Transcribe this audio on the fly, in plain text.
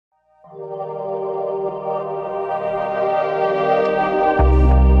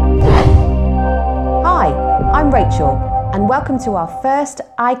Rachel, and welcome to our first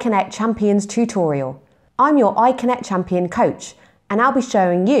iKonnect Champions tutorial. I'm your iKonnect Champion coach, and I'll be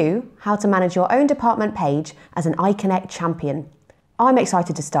showing you how to manage your own department page as an iKonnect Champion. I'm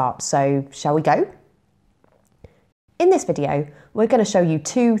excited to start, so shall we go? In this video, we're going to show you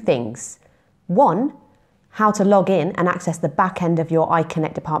two things. One, how to log in and access the back end of your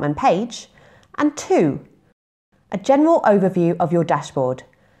iKonnect department page, and two, a general overview of your dashboard.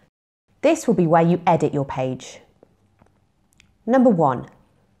 This will be where you edit your page. Number one,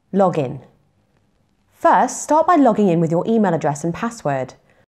 log in. First, start by logging in with your email address and password.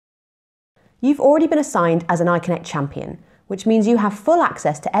 You've already been assigned as an iKonnect Champion, which means you have full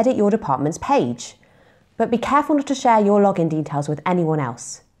access to edit your department's page. But be careful not to share your login details with anyone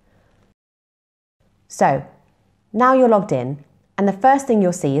else. So, now you're logged in, and the first thing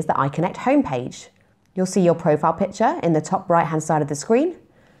you'll see is the iKonnect homepage. You'll see your profile picture in the top right-hand side of the screen.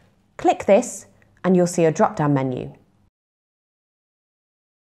 Click this, and you'll see a drop-down menu.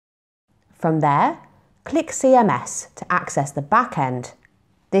 From there, click CMS to access the back end.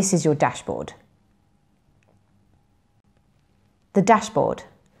 This is your dashboard. The dashboard.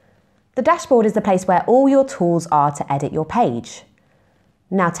 The dashboard is the place where all your tools are to edit your page.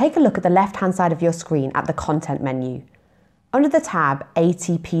 Now take a look at the left-hand side of your screen at the content menu. Under the tab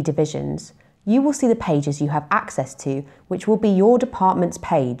ATP Divisions, you will see the pages you have access to, which will be your department's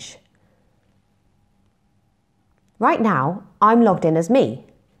page. Right now, I'm logged in as me.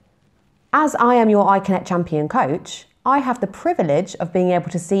 As I am your iKonnect Champion coach, I have the privilege of being able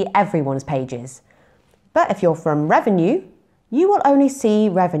to see everyone's pages. But if you're from Revenue, you will only see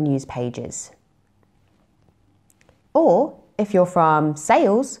Revenue's pages. Or if you're from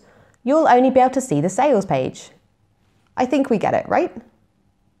Sales, you'll only be able to see the Sales page. I think we get it, right?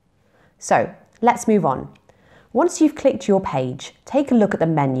 So let's move on. Once you've clicked your page, take a look at the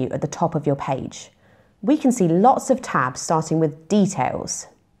menu at the top of your page. We can see lots of tabs starting with Details.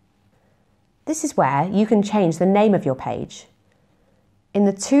 This is where you can change the name of your page. In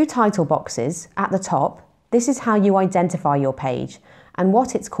the two title boxes at the top, this is how you identify your page and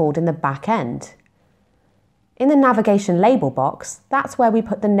what it's called in the back end. In the navigation label box, that's where we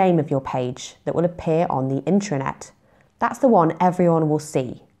put the name of your page that will appear on the intranet. That's the one everyone will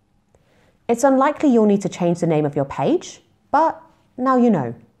see. It's unlikely you'll need to change the name of your page, but now you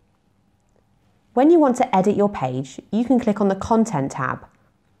know. When you want to edit your page, you can click on the Content tab.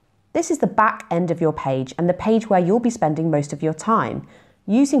 This is the back end of your page and the page where you'll be spending most of your time,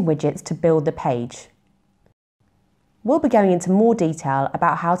 using widgets to build the page. We'll be going into more detail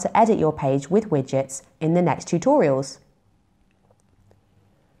about how to edit your page with widgets in the next tutorials.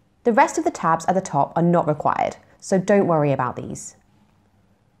 The rest of the tabs at the top are not required, so don't worry about these.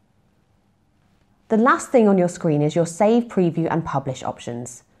 The last thing on your screen is your Save, Preview and Publish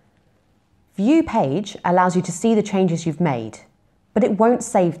options. View Page allows you to see the changes you've made, but it won't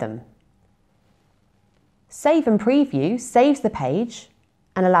save them. Save and Preview saves the page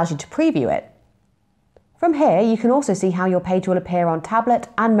and allows you to preview it. From here, you can also see how your page will appear on tablet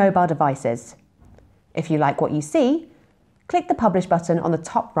and mobile devices. If you like what you see, click the Publish button on the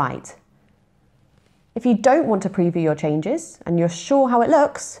top right. If you don't want to preview your changes and you're sure how it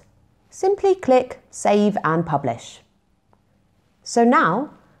looks, simply click Save and Publish. So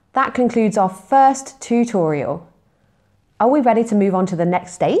now, that concludes our first tutorial. Are we ready to move on to the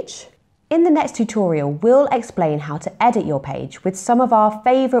next stage? In the next tutorial, we'll explain how to edit your page with some of our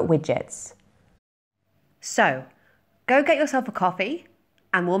favourite widgets. So, go get yourself a coffee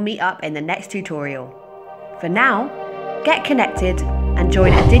and we'll meet up in the next tutorial. For now, get connected and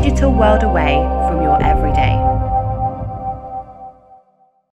join a digital world away from your everyday.